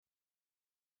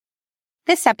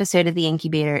This episode of The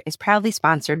Incubator is proudly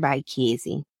sponsored by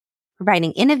Chiesi.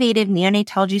 Providing innovative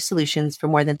neonatology solutions for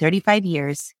more than 35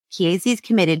 years, Chiesi is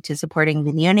committed to supporting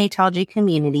the neonatology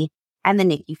community and the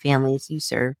NICU families you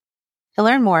serve. To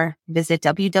learn more, visit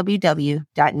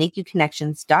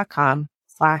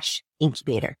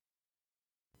www.NICUconnections.com/incubator.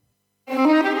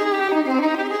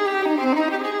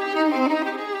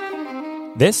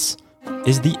 This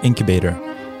is The Incubator,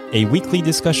 a weekly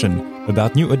discussion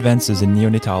about new advances in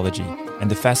neonatology and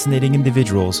the fascinating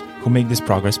individuals who make this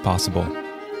progress possible.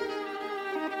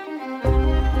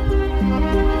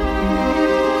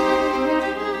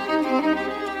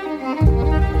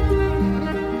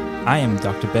 I am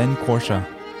Dr. Ben Korsha.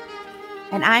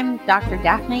 And I'm Dr.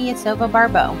 Daphne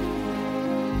Yasova-Barbeau.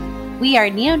 We are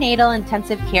neonatal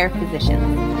intensive care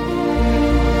physicians.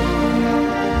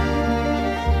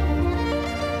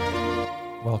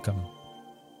 Welcome.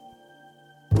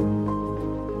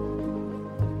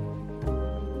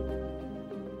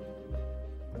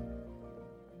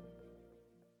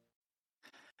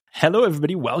 Hello,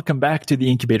 everybody. Welcome back to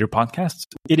the Incubator Podcast.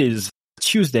 It is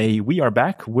Tuesday. We are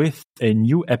back with a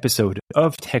new episode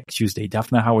of Tech Tuesday.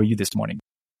 Daphne, how are you this morning?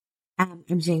 I'm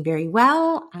doing very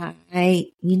well.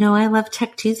 I love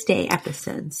Tech Tuesday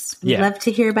episodes. We love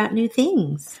to hear about new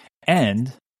things.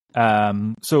 And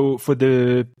so for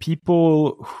the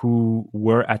people who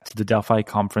were at the Delphi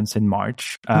conference in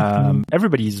March,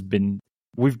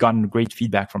 we've gotten great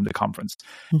feedback from the conference.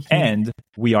 And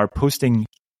we are posting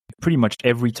pretty much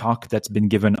every talk that's been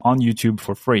given on YouTube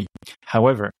for free.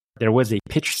 However, there was a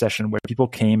pitch session where people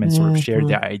came and sort of shared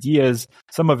their ideas.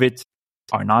 Some of it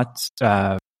are not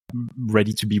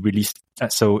ready to be released.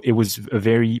 So it was a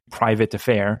very private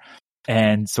affair.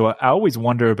 And so I always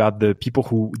wonder about the people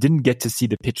who didn't get to see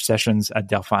the pitch sessions at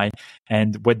Delphi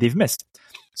and what they've missed.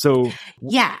 So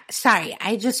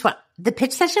the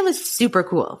pitch session was super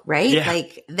cool, right? Yeah.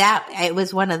 Like that, it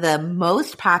was one of the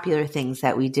most popular things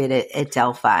that we did at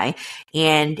Delphi.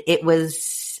 And it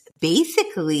was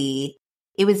basically,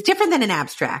 it was different than an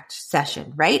abstract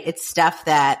session, right? It's stuff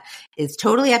that is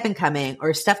totally up and coming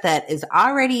or stuff that is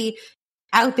already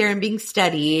out there and being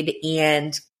studied.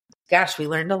 And gosh, we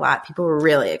learned a lot. People were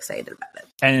really excited about it.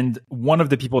 And one of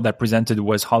the people that presented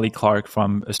was Holly Clark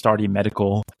from Astarte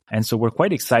Medical. And so we're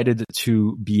quite excited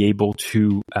to be able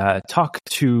to talk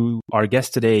to our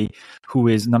guest today, who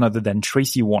is none other than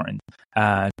Tracy Warren.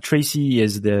 Tracy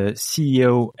is the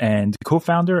CEO and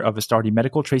co-founder of Astarte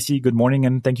Medical. Tracy, good morning,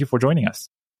 and thank you for joining us.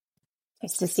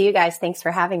 Nice to see you guys. Thanks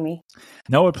for having me.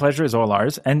 No, a pleasure is all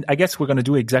ours. And I guess we're going to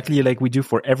do exactly like we do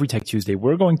for every Tech Tuesday.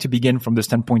 We're going to begin from the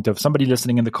standpoint of somebody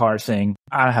listening in the car saying,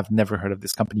 I have never heard of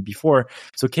this company before.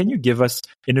 So can you give us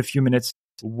in a few minutes,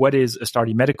 what is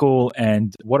Astarte Medical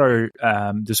and what are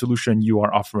the solution you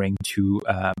are offering to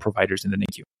providers in the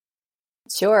NICU?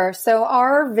 Sure. So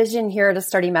our vision here at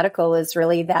Astarte Medical is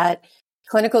really that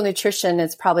clinical nutrition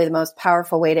is probably the most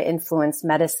powerful way to influence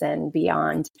medicine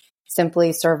beyond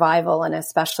simply survival, and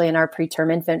especially in our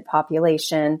preterm infant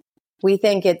population. We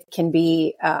think it can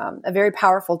be a very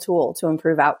powerful tool to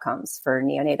improve outcomes for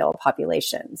neonatal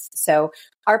populations. So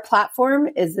our platform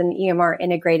is an EMR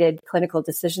integrated clinical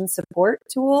decision support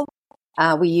tool.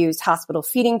 We use hospital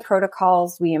feeding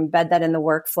protocols. We embed that in the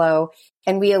workflow,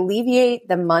 and we alleviate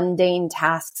the mundane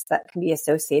tasks that can be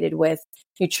associated with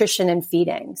nutrition and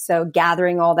feeding. So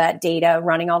gathering all that data,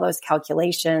 running all those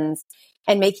calculations,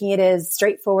 and making it as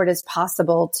straightforward as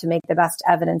possible to make the best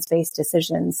evidence-based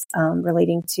decisions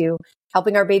relating to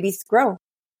helping our babies grow.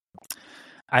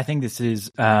 I think this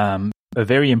is a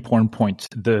very important point.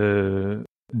 The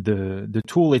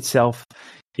tool itself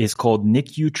is called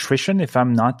NICUtrition, if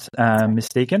I'm not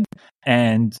mistaken,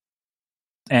 and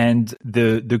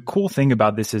the cool thing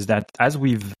about this is that as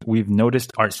we've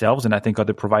noticed ourselves, and I think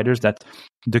other providers, that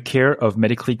the care of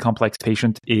medically complex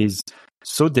patient is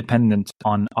so dependent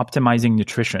on optimizing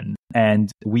nutrition.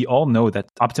 And we all know that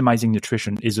optimizing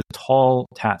nutrition is a tall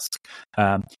task.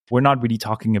 We're not really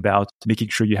talking about making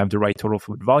sure you have the right total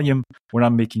food volume. We're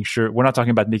not talking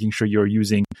about making sure you're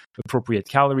using appropriate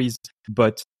calories.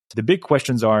 But the big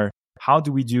questions are, how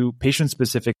do we do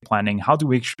patient-specific planning? How do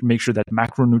we make sure that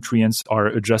macronutrients are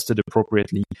adjusted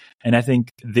appropriately? And I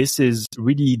think this is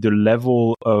really the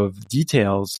level of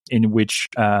details in which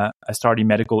Astarte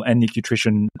Medical and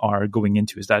NICUtrition are going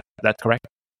into. Is that correct?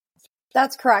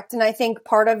 That's correct. And I think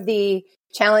part of the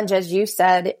challenge, as you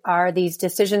said, are these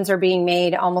decisions are being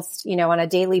made almost, on a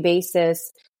daily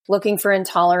basis, looking for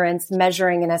intolerance,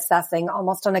 measuring and assessing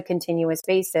almost on a continuous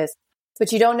basis.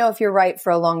 But you don't know if you're right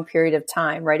for a long period of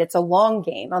time, right? It's a long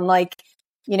game. Unlike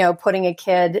putting a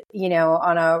kid,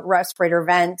 on a respirator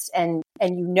vent and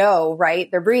right,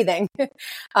 they're breathing.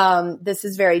 This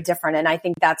is very different. And I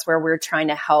think that's where we're trying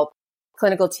to help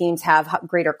clinical teams have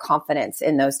greater confidence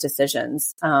in those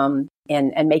decisions, and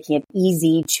making it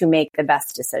easy to make the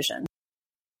best decision.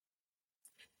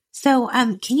 So,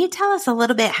 can you tell us a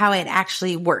little bit how it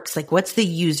actually works? Like, what's the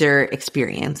user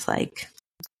experience like?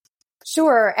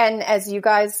 Sure. And as you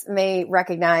guys may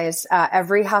recognize,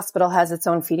 every hospital has its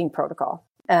own feeding protocol.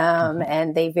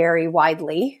 And they vary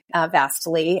widely,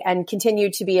 vastly, and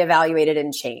continue to be evaluated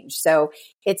and changed. So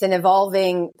it's an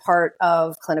evolving part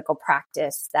of clinical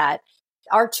practice that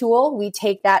our tool, we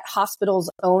take that hospital's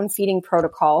own feeding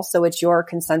protocol. So it's your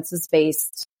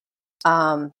consensus-based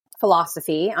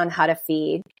philosophy on how to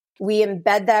feed. We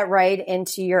embed that right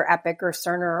into your Epic or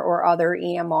Cerner or other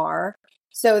EMR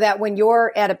so that when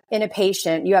you're in a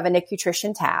patient, you have a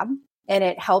NICUtrition tab. And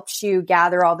it helps you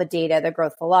gather all the data, the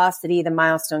growth velocity, the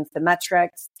milestones, the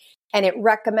metrics, and it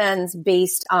recommends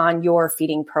based on your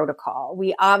feeding protocol.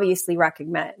 We obviously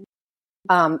recognize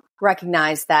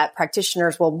that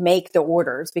practitioners will make the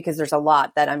orders because there's a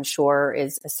lot that I'm sure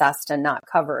is assessed and not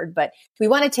covered. But we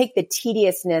want to take the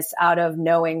tediousness out of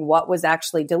knowing what was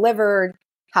actually delivered,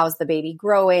 how's the baby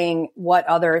growing, what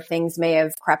other things may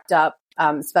have crept up,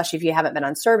 especially if you haven't been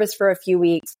on service for a few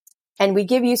weeks. And we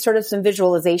give you sort of some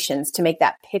visualizations to make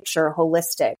that picture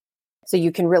holistic so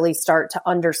you can really start to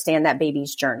understand that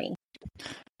baby's journey.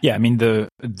 Yeah, I mean, the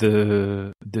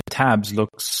tabs look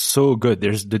so good.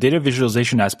 There's the data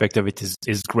visualization aspect of it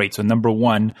is great. So number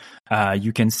one,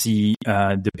 you can see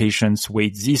the patient's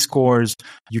weight Z-scores.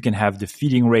 You can have the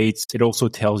feeding rates. It also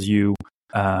tells you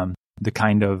the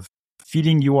kind of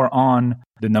feeding you are on,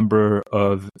 the number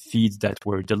of feeds that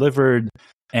were delivered.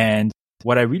 And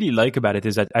what I really like about it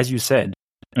is that, as you said,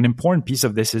 an important piece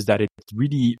of this is that it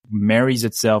really marries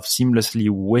itself seamlessly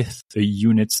with a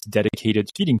unit's dedicated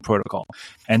feeding protocol.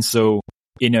 And so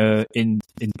in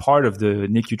part of the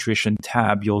NICUtrition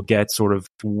tab, you'll get sort of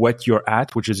what you're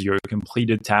at, which is your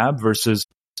completed tab versus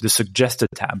the suggested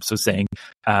tab. So saying,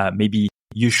 maybe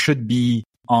you should be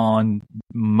on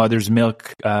mother's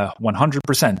milk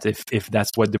 100% if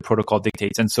that's what the protocol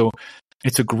dictates. And so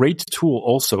it's a great tool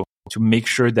also to make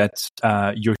sure that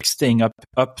you're staying up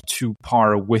to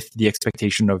par with the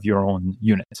expectation of your own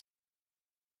unit.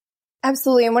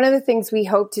 Absolutely. And one of the things we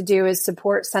hope to do is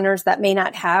support centers that may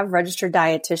not have registered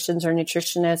dietitians or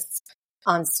nutritionists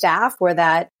on staff, where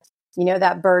that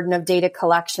burden of data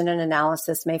collection and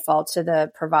analysis may fall to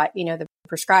the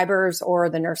prescribers or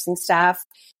the nursing staff.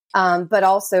 But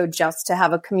also just to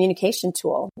have a communication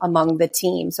tool among the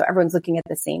team. So everyone's looking at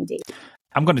the same data.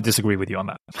 I'm going to disagree with you on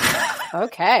that.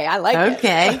 Okay, I like it.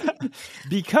 Okay.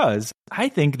 Because I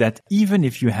think that even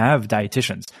if you have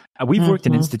dietitians, we've worked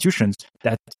in institutions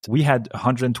that we had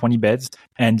 120 beds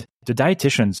and the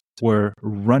dietitians were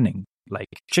running like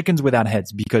chickens without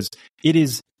heads because it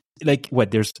is like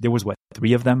there was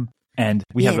 3 of them and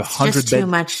we have 100 bed. Too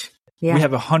much. Yeah. We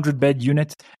have 100-bed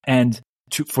unit and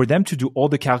for them to do all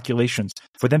the calculations,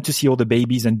 for them to see all the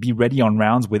babies and be ready on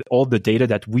rounds with all the data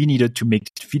that we needed to make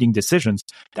feeding decisions,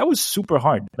 that was super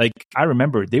hard. Like I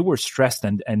remember they were stressed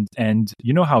and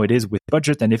you know how it is with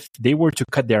budget. And if they were to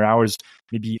cut their hours,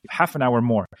 maybe half an hour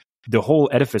more, the whole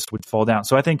edifice would fall down.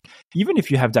 So I think even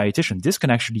if you have dietitians, this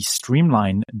can actually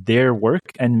streamline their work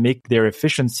and make their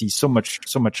efficiency so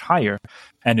much higher.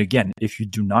 And again, if you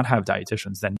do not have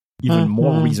dietitians, then even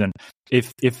more reason.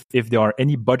 If there are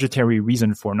any budgetary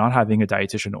reason for not having a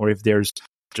dietitian, or if there's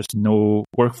just no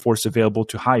workforce available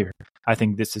to hire, I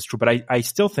think this is true. But I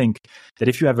still think that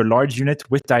if you have a large unit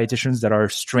with dietitians that are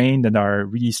strained and are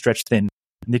really stretched thin,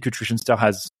 NICUtrition still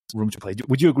has room to play.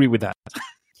 Would you agree with that?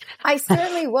 I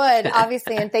certainly would,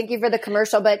 obviously, and thank you for the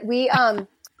commercial. But we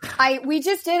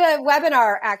just did a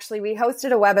webinar. Actually, we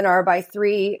hosted a webinar by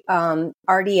 3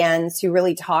 RDNs who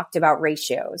really talked about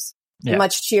ratios. Yeah.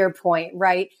 Much to your point,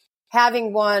 right?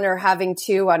 Having 1 or having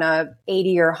 2 on a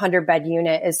 80 or 100 bed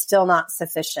unit is still not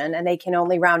sufficient, and they can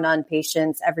only round on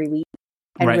patients every week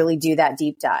and really do that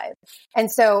deep dive.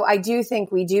 And so I do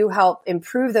think we do help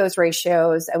improve those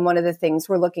ratios. And one of the things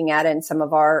we're looking at in some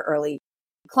of our early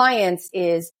clients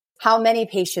is how many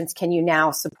patients can you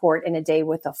now support in a day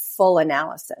with a full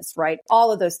analysis, right?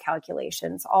 All of those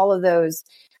calculations, all of those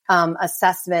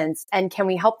assessments, and can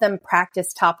we help them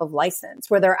practice top of license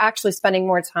where they're actually spending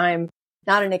more time,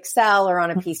 not in Excel or on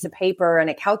a piece of paper and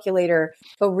a calculator,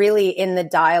 but really in the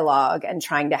dialogue and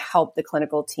trying to help the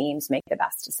clinical teams make the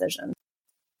best decision.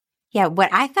 Yeah.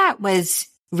 What I thought was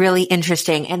really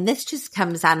interesting, and this just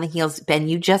comes on the heels, Ben,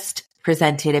 you just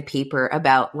presented a paper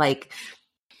about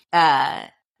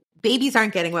babies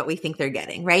aren't getting what we think they're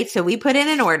getting, right? So we put in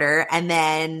an order and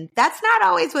then that's not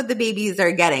always what the babies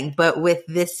are getting. But with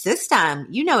this system,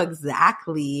 you know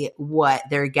exactly what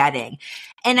they're getting.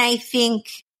 And I think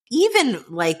even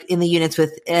like in the units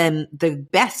with the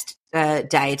best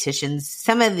dietitians,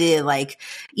 some of the like,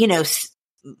 you know,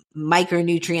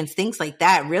 micronutrients, things like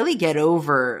that really get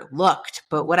overlooked.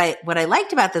 But what I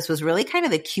liked about this was really kind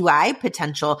of the QI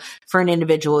potential for an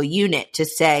individual unit to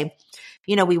say,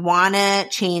 you know, we want to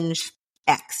change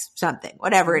X, something,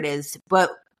 whatever it is, but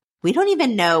we don't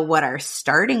even know what our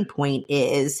starting point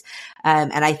is.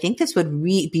 And I think this would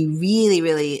be really,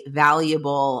 really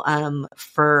valuable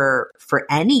for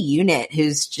any unit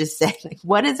who's just saying, like,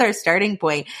 what is our starting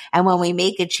point? And when we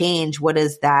make a change, what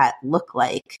does that look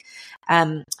like?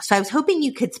 So I was hoping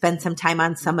you could spend some time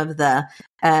on some of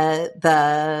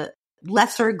the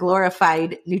lesser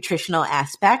glorified nutritional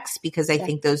aspects, because I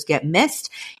think those get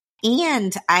missed.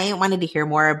 And I wanted to hear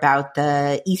more about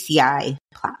the ECI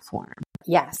platform.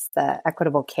 Yes, the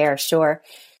equitable care, sure.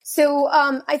 So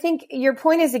I think your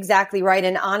point is exactly right.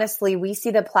 And honestly, we see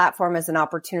the platform as an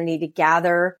opportunity to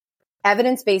gather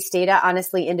evidence-based data,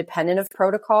 honestly, independent of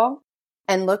protocol,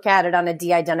 and look at it on a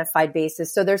de-identified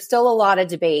basis. So there's still a lot of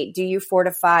debate. Do you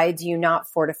fortify? Do you not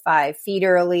fortify? Feed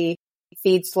early,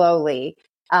 feed slowly.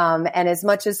 And as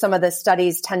much as some of the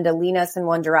studies tend to lean us in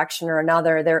one direction or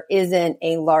another, there isn't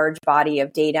a large body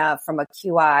of data from a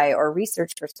QI or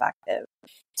research perspective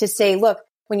to say, look,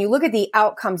 when you look at the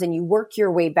outcomes and you work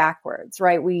your way backwards,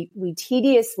 right? We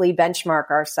tediously benchmark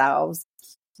ourselves,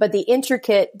 but the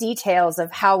intricate details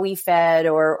of how we fed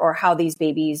or how these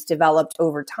babies developed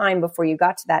over time before you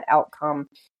got to that outcome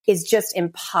is just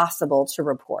impossible to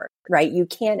report, right? You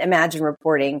can't imagine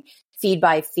reporting feed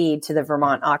by feed to the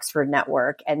Vermont Oxford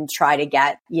network and try to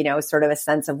get, you know, sort of a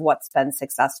sense of what's been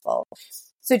successful.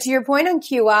 So to your point on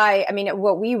QI, I mean,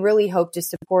 what we really hope to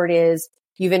support is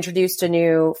you've introduced a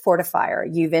new fortifier,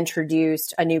 you've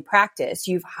introduced a new practice,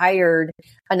 you've hired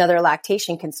another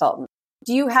lactation consultant.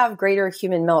 Do you have greater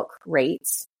human milk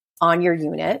rates on your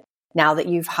unit now that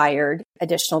you've hired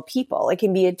additional people? It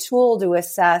can be a tool to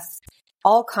assess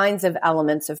all kinds of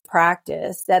elements of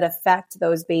practice that affect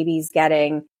those babies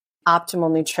getting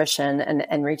optimal nutrition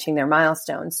and reaching their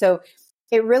milestones. So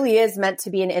it really is meant to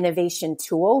be an innovation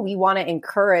tool. We want to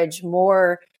encourage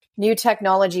more new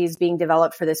technologies being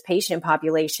developed for this patient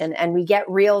population, and we get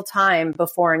real time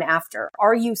before and after.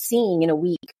 Are you seeing in a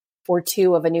week or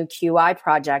two of a new QI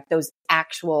project those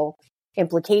actual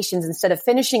implications instead of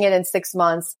finishing it in 6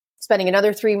 months, spending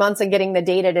another 3 months and getting the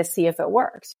data to see if it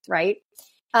works, right?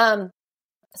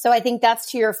 So I think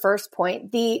that's to your first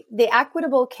point. The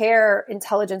equitable care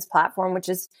intelligence platform, which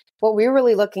is what we're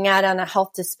really looking at on a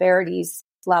health disparities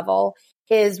level,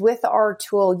 is with our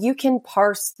tool, you can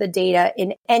parse the data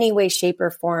in any way, shape,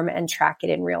 or form and track it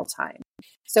in real time.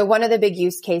 So one of the big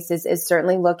use cases is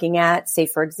certainly looking at, say,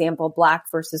 for example,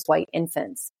 Black versus white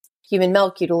infants, human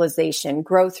milk utilization,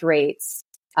 growth rates,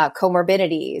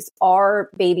 comorbidities. Are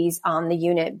babies on the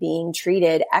unit being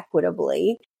treated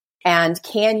equitably? And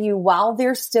can you, while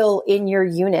they're still in your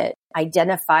unit,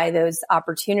 identify those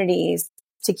opportunities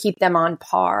to keep them on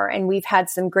par? And we've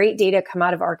had some great data come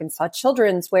out of Arkansas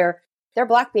Children's where their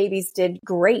Black babies did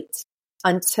great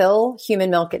until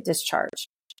human milk at discharge.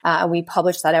 We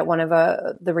published that at one of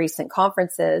the recent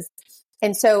conferences.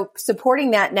 And so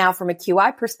supporting that now from a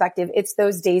QI perspective, it's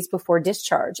those days before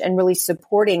discharge and really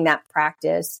supporting that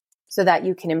practice so that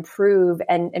you can improve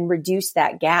and reduce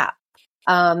that gap.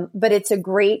 But it's a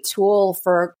great tool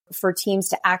for teams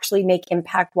to actually make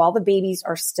impact while the babies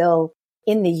are still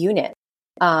in the unit.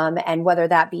 And whether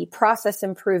that be process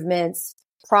improvements,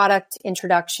 product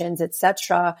introductions, et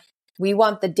cetera, we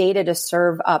want the data to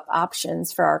serve up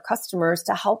options for our customers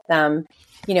to help them,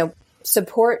 you know,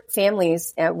 support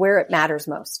families where it matters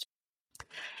most.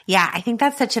 Yeah, I think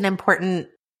that's such an important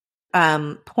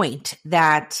point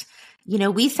that, you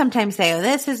know, we sometimes say, oh,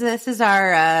 this is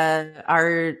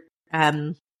our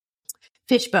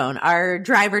fishbone, our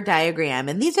driver diagram.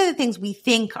 And these are the things we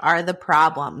think are the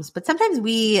problems, but sometimes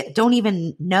we don't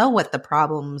even know what the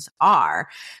problems are.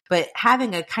 But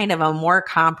having a kind of a more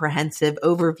comprehensive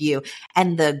overview,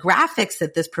 and the graphics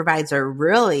that this provides are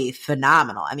really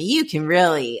phenomenal. I mean, you can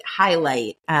really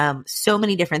highlight so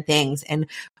many different things, and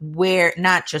where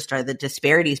not just are the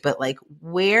disparities, but like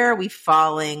where are we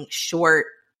falling short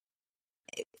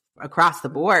across the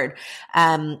board,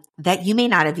 that you may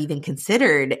not have even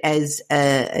considered as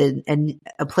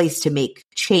a place to make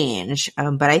change.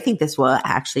 But I think this will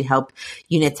actually help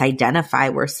units identify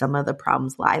where some of the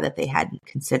problems lie that they hadn't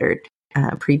considered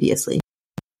previously.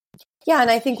 Yeah. And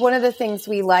I think one of the things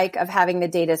we like of having the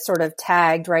data sort of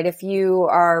tagged, right? If you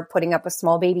are putting up a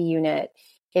small baby unit,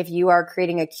 if you are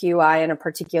creating a QI in a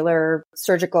particular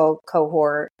surgical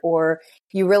cohort, or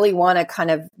you really want to kind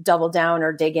of double down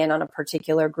or dig in on a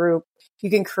particular group, you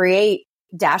can create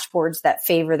dashboards that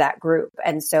favor that group.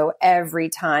 And so every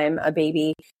time a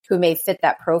baby who may fit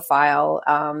that profile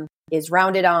is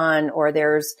rounded on, or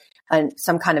there's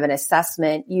some kind of an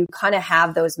assessment, you kind of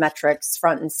have those metrics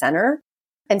front and center.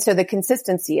 And so the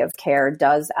consistency of care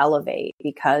does elevate,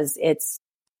 because it's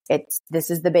this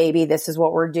is the baby, this is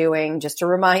what we're doing. Just a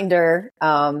reminder,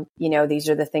 these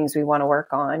are the things we want to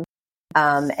work on.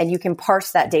 And you can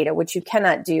parse that data, which you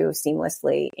cannot do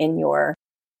seamlessly in your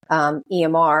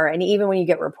EMR. And even when you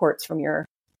get reports from your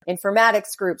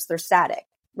informatics groups, they're static,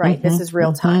 right? Mm-hmm, this is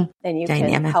real time, and you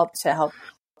can help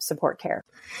support care.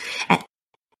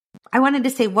 I wanted to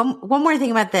say one more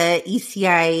thing about the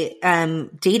ECI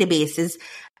databases.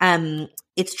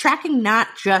 It's tracking not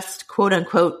just quote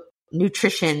unquote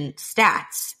nutrition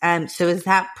stats. So is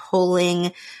that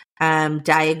pulling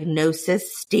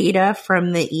diagnosis data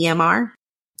from the EMR?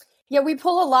 Yeah, we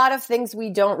pull a lot of things we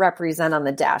don't represent on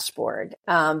the dashboard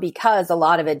because a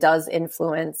lot of it does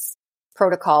influence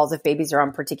protocols. If babies are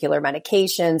on particular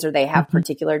medications or they have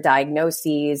particular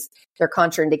diagnoses, they're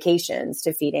contraindications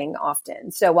to feeding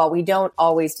often. So while we don't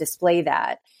always display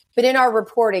that, but in our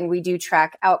reporting, we do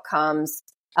track outcomes.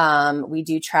 We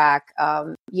do track,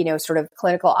 sort of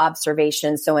clinical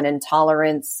observations. So an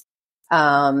intolerance,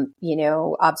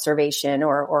 observation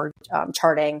or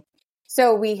charting.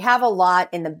 So we have a lot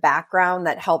in the background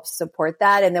that helps support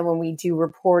that. And then when we do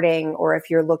reporting, or if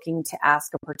you're looking to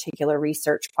ask a particular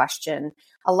research question,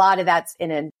 a lot of that's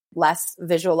in a less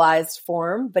visualized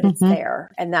form, but it's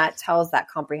there. And that tells that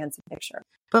comprehensive picture.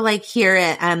 But like here,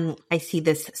 I see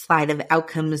this slide of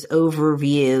outcomes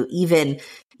overview. Even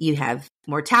you have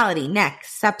mortality, NEC,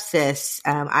 sepsis,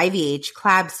 IVH,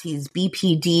 CLABSIs,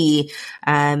 BPD,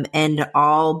 and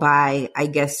all by, I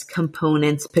guess,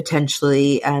 components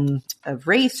potentially of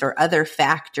race or other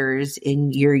factors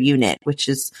in your unit, which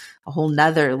is a whole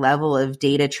nother level of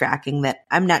data tracking that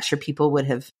I'm not sure people would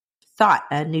have thought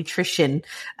a nutrition,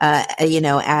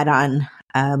 add-on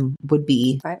would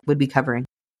be covering.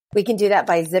 We can do that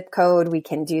by zip code. We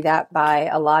can do that by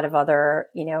a lot of other,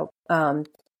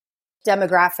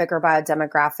 demographic or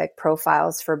biodemographic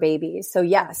profiles for babies. So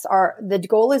yes, the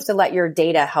goal is to let your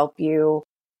data help you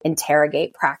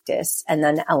interrogate practice and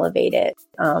then elevate it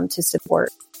to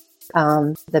support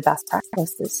the best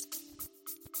practices.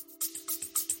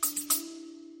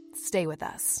 Stay with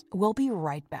us. We'll be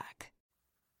right back.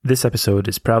 This episode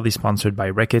is proudly sponsored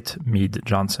by Reckitt Mead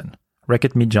Johnson.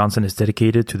 Reckitt Mead Johnson is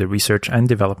dedicated to the research and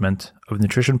development of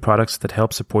nutrition products that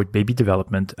help support baby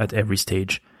development at every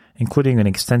stage, including an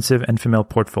extensive Enfamil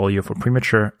portfolio for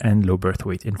premature and low birth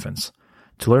weight infants.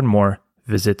 To learn more,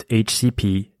 visit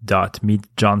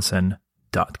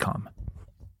hcp.meadjohnson.com.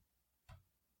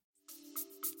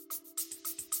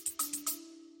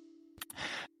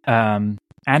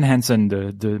 Ann Hansen,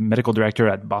 the medical director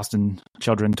at Boston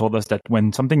Children, told us that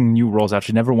when something new rolls out,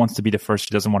 she never wants to be the first.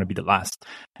 She doesn't want to be the last.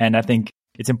 And I think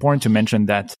it's important to mention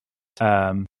that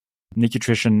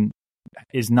NICUtrition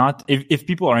is not, if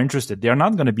people are interested, they're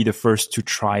not going to be the first to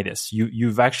try this.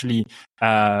 You've actually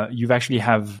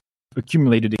have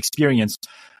accumulated experience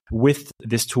with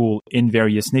this tool in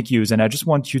various NICUs. And I just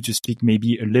want you to speak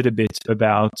maybe a little bit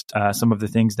about some of the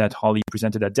things that Holly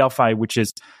presented at Delphi, which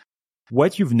is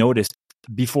what you've noticed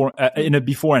before in a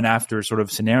before and after sort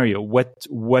of scenario. What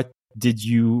were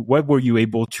you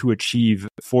able to achieve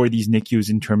for these NICUs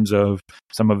in terms of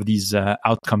some of these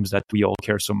outcomes that we all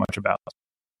care so much about?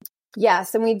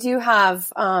 Yes, and we do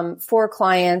have 4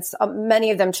 clients,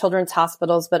 many of them children's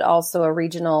hospitals, but also a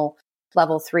regional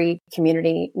level 3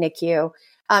 community NICU.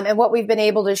 And what we've been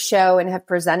able to show and have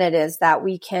presented is that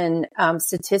we can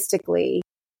statistically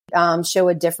show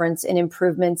a difference in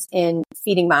improvements in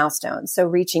feeding milestones. So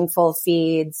reaching full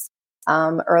feeds,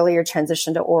 earlier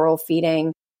transition to oral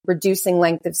feeding, reducing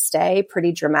length of stay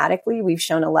pretty dramatically. We've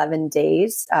shown 11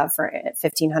 days for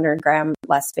 1,500 gram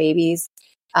less babies,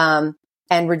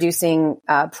 and reducing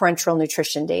parenteral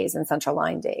nutrition days and central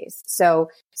line days. So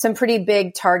some pretty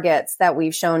big targets that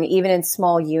we've shown even in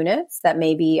small units that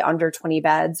may be under 20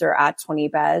 beds or at 20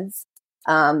 beds.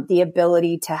 The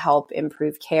ability to help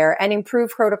improve care and improve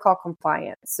protocol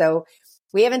compliance. So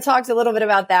we haven't talked a little bit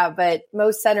about that, but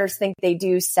most centers think they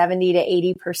do 70 to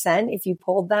 80% if you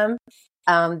polled them.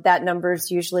 That number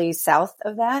is usually south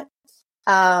of that.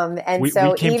 We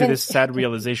came to this sad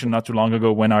realization not too long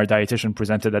ago when our dietitian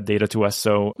presented that data to us.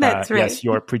 So that's right. Yes,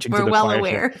 you're preaching to the well choir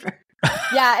aware. here.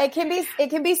 Yeah, it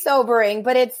can be sobering,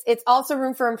 but it's also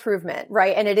room for improvement,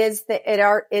 right? And it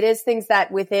is things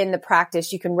that within the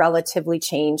practice you can relatively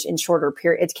change in shorter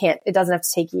period. It doesn't have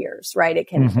to take years, right? It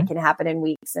can happen in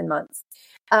weeks and months.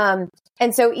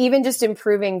 And so even just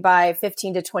improving by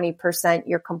 15 to 20%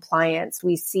 your compliance,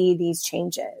 we see these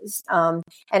changes. And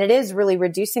it is really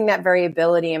reducing that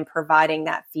variability and providing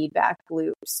that feedback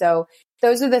loop. So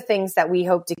those are the things that we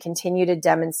hope to continue to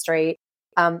demonstrate.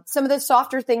 Some of the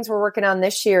softer things we're working on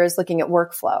this year is looking at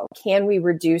workflow. Can we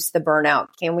reduce the burnout?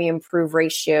 Can we improve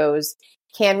ratios?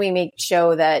 Can we make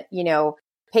sure that,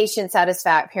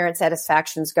 parent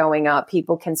satisfaction is going up?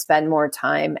 People can spend more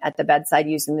time at the bedside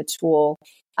using the tool.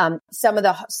 Some of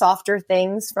the softer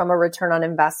things from a return on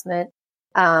investment,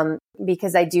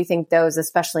 because I do think those,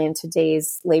 especially in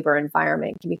today's labor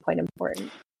environment, can be quite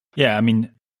important. Yeah, I mean,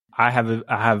 I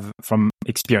have from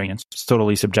experience, it's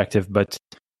totally subjective, but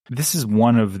this is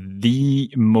one of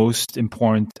the most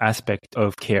important aspects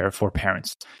of care for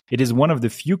parents. It is one of the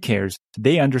few cares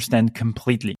they understand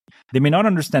completely. They may not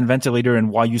understand ventilator and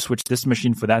why you switch this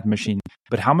machine for that machine,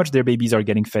 but how much their babies are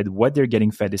getting fed, what they're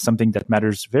getting fed is something that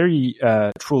matters very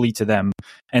truly to them.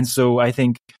 And so I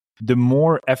think the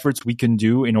more efforts we can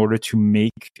do in order to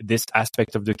make this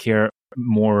aspect of the care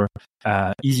more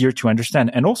easier to understand,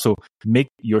 and also make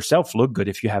yourself look good.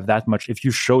 If you have that much, if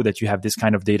you show that you have this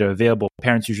kind of data available,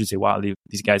 parents usually say, wow,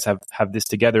 these guys have this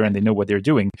together and they know what they're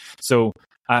doing. So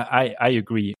I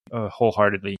agree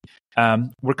wholeheartedly.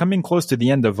 We're coming close to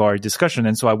the end of our discussion.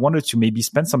 And so I wanted to maybe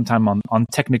spend some time on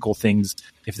technical things,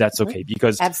 if that's okay,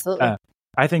 because absolutely.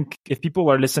 I think if people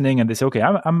are listening and they say, okay,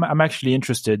 I'm actually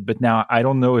interested, but now I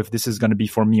don't know if this is going to be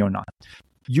for me or not.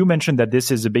 You mentioned that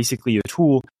this is basically a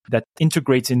tool that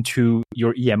integrates into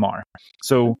your EMR.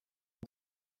 So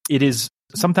it is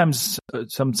sometimes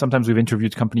we've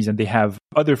interviewed companies and they have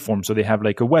other forms. So they have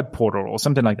like a web portal or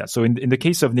something like that. So in the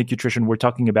case of NICUtrition, we're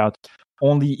talking about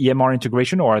only EMR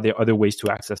integration, or are there other ways to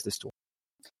access this tool?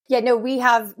 Yeah, no, we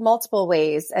have multiple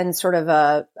ways and sort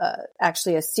of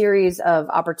actually a series of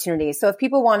opportunities. So if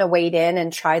people want to wade in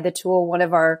and try the tool, one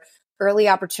of our early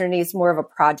opportunities, more of a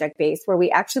project base where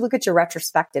we actually look at your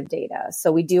retrospective data.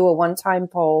 So we do a one-time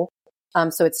poll.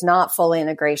 So it's not full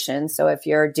integration. So if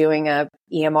you're doing a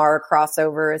EMR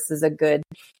crossover, this is a good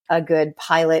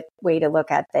pilot way to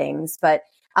look at things. But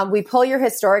we pull your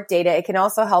historic data. It can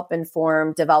also help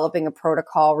inform developing a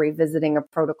protocol, revisiting a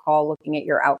protocol, looking at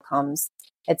your outcomes,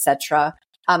 etc.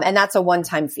 And that's a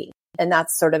one-time fee. And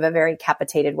that's sort of a very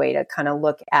capitated way to kind of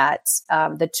look at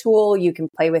the tool. You can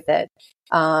play with it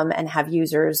and have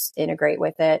users integrate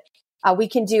with it. We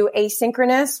can do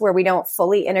asynchronous where we don't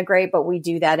fully integrate, but we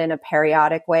do that in a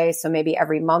periodic way. So maybe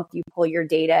every month you pull your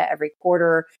data, every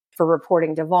quarter for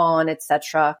reporting to Vaughan,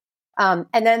 etc. And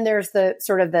then there's the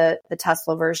sort of the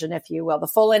Tesla version, if you will, the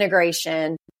full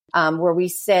integration where we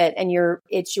sit and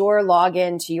it's your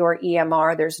login to your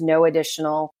EMR. There's no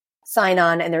additional sign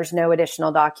on and there's no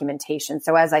additional documentation.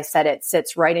 So as I said, it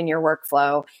sits right in your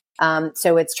workflow.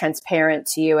 So it's transparent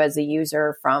to you as a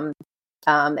user from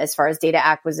as far as data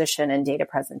acquisition and data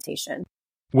presentation.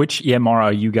 Which EMR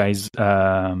are you guys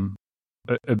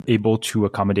able to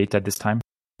accommodate at this time?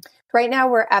 Right now,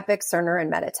 we're Epic, Cerner,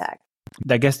 and Meditech.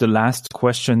 I guess the last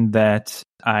question that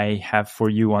I have for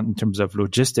you in terms of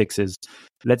logistics is,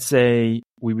 let's say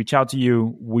we reach out to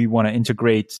you, we want to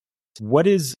integrate. What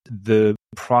is the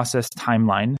process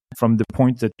timeline from the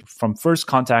point that from first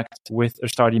contact with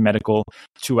Astarte Medical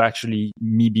to actually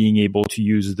me being able to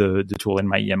use the tool in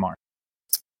my EMR?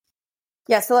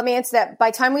 Yeah, so let me answer that.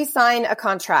 By the time we sign a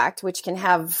contract, which can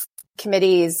have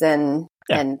committees and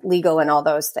legal and all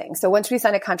those things. So once we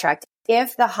sign a contract,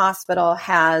 if the hospital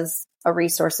has a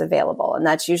resource available, and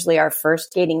that's usually our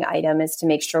first gating item, is to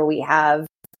make sure we have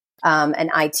an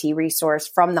IT resource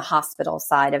from the hospital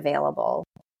side available.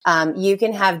 You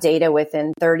can have data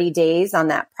within 30 days on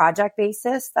that project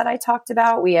basis that I talked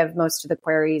about. We have most of the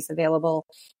queries available.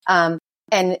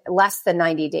 And less than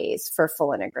 90 days for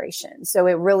full integration. So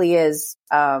it really is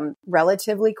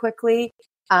relatively quickly.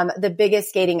 The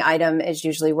biggest gating item is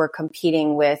usually we're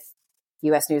competing with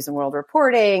U.S. News and World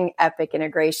Reporting, Epic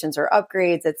integrations or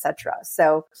upgrades, etc.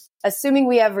 So assuming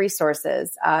we have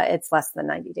resources, it's less than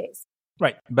 90 days.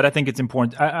 Right. But I think it's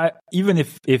important. Even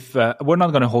if we're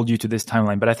not going to hold you to this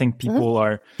timeline, but I think people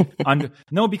are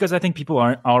because I think people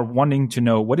are wanting to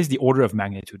know, what is the order of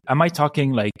magnitude? Am I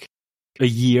talking like a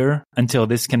year until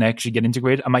this can actually get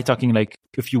integrated? Am I talking like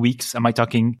a few weeks? Am I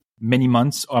talking many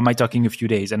months? Or am I talking a few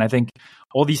days? And I think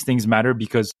all these things matter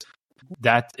because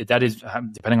that is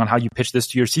depending on how you pitch this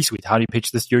to your C-suite, how you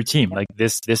pitch this to your team. Like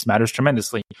this matters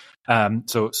tremendously.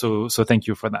 So thank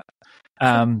you for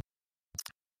that.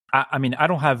 I mean, I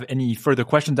don't have any further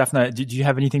questions. Daphna, do you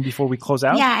have anything before we close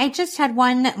out? Yeah, I just had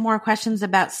one more questions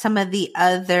about some of the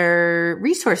other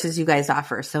resources you guys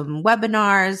offer. Some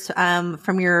webinars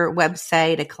from your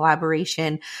website, a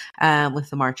collaboration with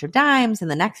the March of Dimes and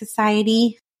the Neck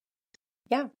Society.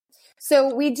 Yeah.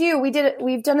 So we've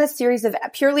done a series of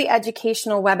purely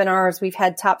educational webinars. We've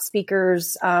had top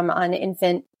speakers on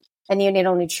infant and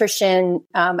neonatal nutrition.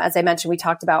 As I mentioned, we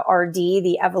talked about RD,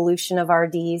 the evolution of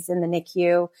RDs in the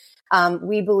NICU.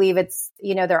 We believe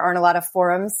there aren't a lot of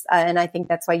forums, and I think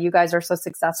that's why you guys are so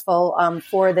successful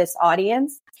for this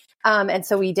audience. And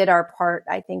so we did our part,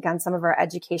 I think, on some of our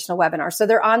educational webinars. So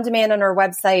they're on demand on our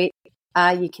website.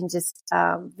 You can just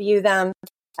view them.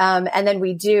 And then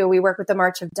we work with the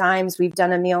March of Dimes. We've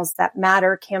done a Meals That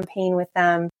Matter campaign with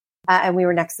them. And we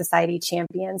were Neck Society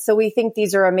champions. So we think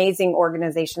these are amazing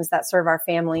organizations that serve our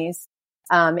families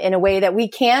in a way that we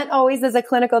can't always as a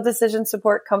clinical decision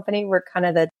support company. We're kind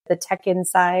of the tech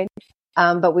inside,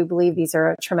 but we believe these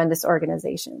are tremendous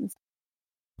organizations.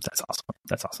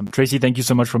 That's awesome. Tracy, thank you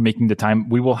so much for making the time.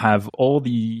 We will have all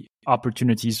the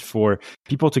opportunities for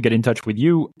people to get in touch with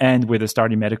you and with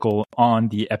Astarte Medical on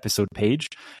the episode page.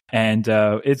 And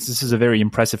this is a very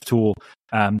impressive tool.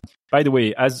 By the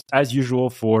way, as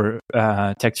usual for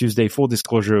Tech Tuesday, full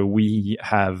disclosure, we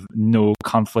have no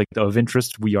conflict of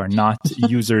interest. We are not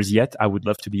users yet. I would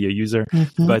love to be a user,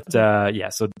 but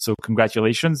so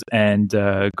congratulations and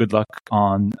good luck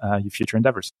on your future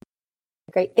endeavors.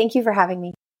 Great. Thank you for having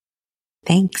me.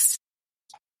 Thanks.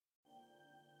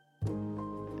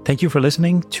 Thank you for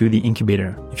listening to The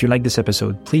Incubator. If you like this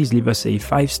episode, please leave us a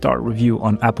 5-star review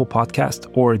on Apple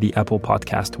Podcast or the Apple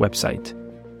Podcast website.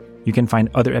 You can find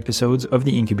other episodes of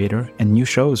The Incubator and new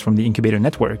shows from the Incubator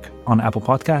Network on Apple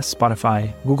Podcasts,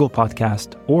 Spotify, Google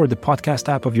Podcast, or the podcast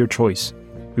app of your choice.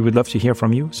 We would love to hear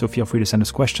from you, so feel free to send us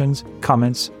questions,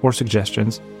 comments, or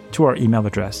suggestions to our email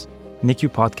address,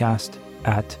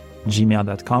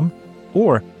 nicupodcast@gmail.com,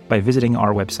 or by visiting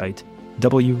our website,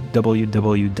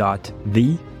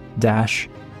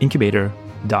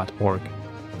 www.the-incubator.org.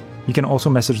 You can also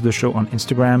message the show on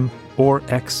Instagram or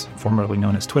X, formerly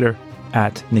known as Twitter,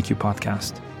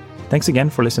 @NICUpodcast. Thanks again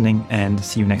for listening, and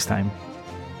see you next time.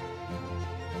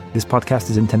 This podcast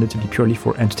is intended to be purely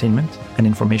for entertainment and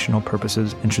informational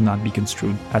purposes and should not be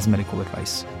construed as medical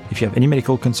advice. If you have any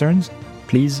medical concerns,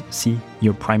 please see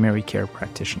your primary care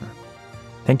practitioner.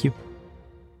 Thank you.